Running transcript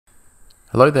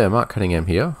Hello there, Mark Cunningham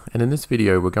here, and in this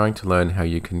video we're going to learn how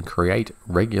you can create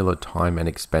regular time and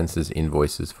expenses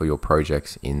invoices for your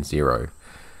projects in Xero.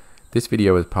 This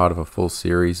video is part of a full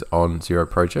series on Xero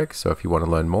Projects, so if you want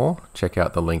to learn more, check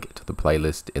out the link to the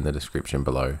playlist in the description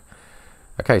below.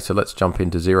 Okay, so let's jump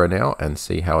into Xero now and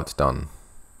see how it's done.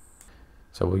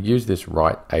 So we'll use this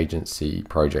Right Agency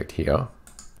project here,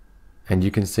 and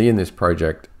you can see in this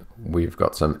project we've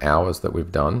got some hours that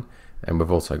we've done, and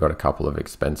we've also got a couple of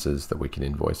expenses that we can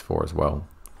invoice for as well.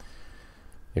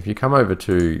 If you come over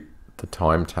to the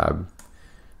time tab,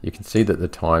 you can see that the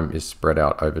time is spread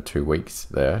out over 2 weeks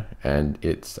there, and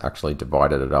it's actually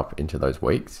divided it up into those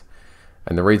weeks.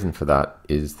 And the reason for that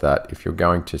is that if you're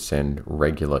going to send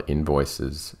regular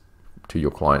invoices to your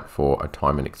client for a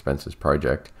time and expenses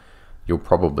project, you'll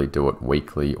probably do it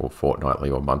weekly or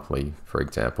fortnightly or monthly, for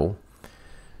example.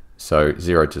 So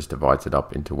Xero just divides it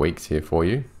up into weeks here for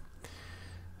you.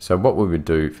 So what we would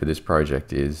do for this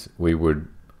project is we would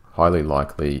highly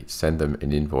likely send them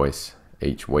an invoice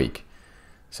each week.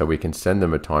 So we can send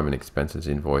them a time and expenses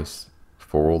invoice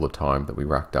for all the time that we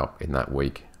racked up in that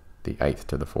week, the 8th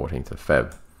to the 14th of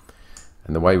Feb.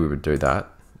 And the way we would do that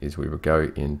is we would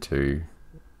go into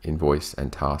Invoice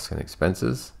and Task and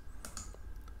Expenses.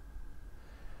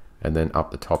 And then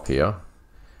up the top here,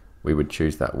 we would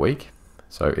choose that week.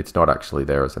 So it's not actually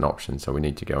there as an option, so we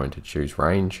need to go into Choose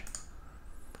Range.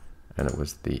 And it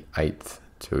was the 8th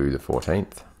to the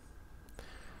 14th.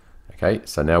 Okay,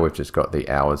 so now we've just got the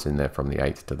hours in there from the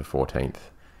 8th to the 14th.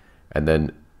 And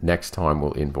then next time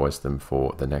we'll invoice them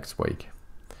for the next week.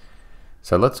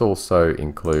 So let's also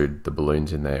include the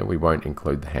balloons in there. We won't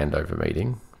include the handover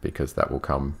meeting because that will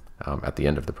come at the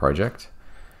end of the project.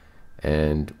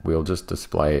 And we'll just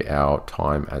display our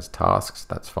time as tasks,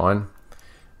 that's fine.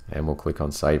 And we'll click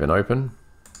on Save and Open.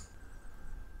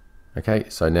 Okay,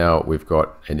 so now we've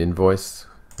got an invoice,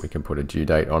 we can put a due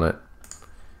date on it,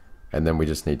 and then we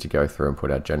just need to go through and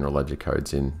put our general ledger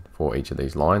codes in for each of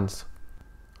these lines,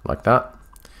 like that.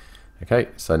 Okay,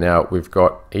 so now we've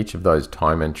got each of those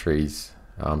time entries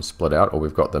split out, or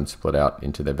we've got them split out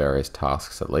into their various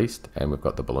tasks at least, and we've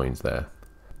got the balloons there.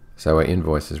 So our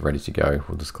invoice is ready to go.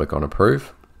 We'll just click on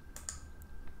Approve.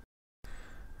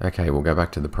 Okay, we'll go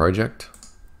back to the project.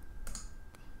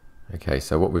 Okay,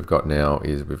 so what we've got now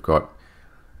is we've got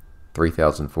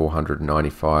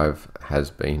 3,495 has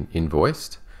been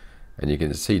invoiced, and you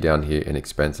can see down here in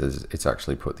expenses it's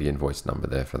actually put the invoice number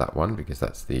there for that one because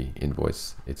that's the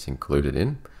invoice it's included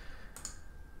in.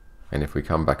 And if we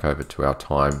come back over to our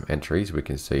time entries, we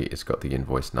can see it's got the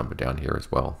invoice number down here as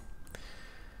well.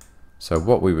 So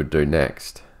what we would do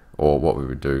next, or what we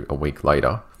would do a week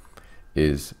later,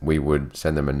 is we would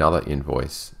send them another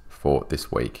invoice for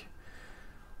this week.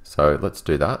 So let's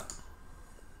do that.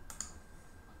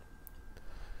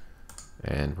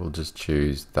 And we'll just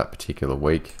choose that particular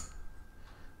week,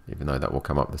 even though that will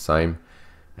come up the same.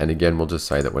 And again, we'll just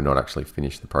say that we're not actually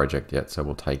finished the project yet, so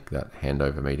we'll take that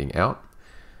handover meeting out.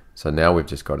 So now we've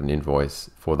just got an invoice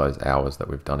for those hours that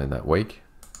we've done in that week.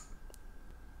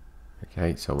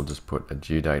 Okay, so we'll just put a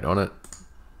due date on it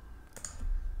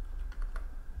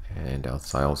and our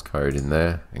sales code in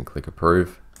there and click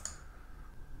Approve.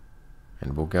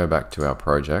 And we'll go back to our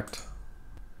project.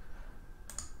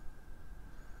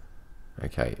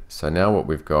 Okay, so now what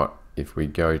we've got, if we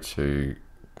go to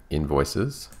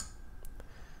Invoices,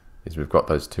 is we've got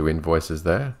those two invoices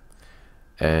there.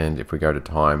 And if we go to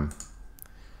Time,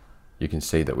 you can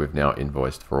see that we've now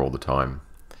invoiced for all the time.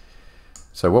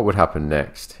 So what would happen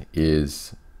next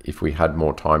is if we had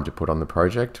more time to put on the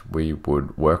project, we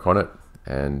would work on it,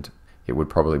 and it would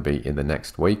probably be in the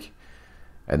next week.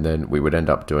 And then we would end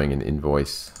up doing an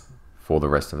invoice for the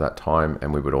rest of that time,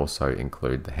 and we would also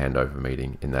include the handover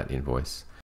meeting in that invoice.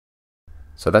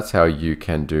 So that's how you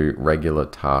can do regular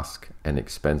task and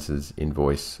expenses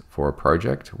invoice for a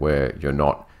project where you're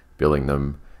not billing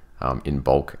them in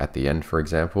bulk at the end, for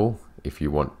example, if you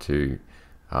want to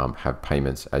have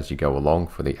payments as you go along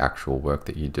for the actual work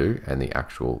that you do and the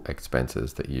actual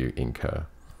expenses that you incur.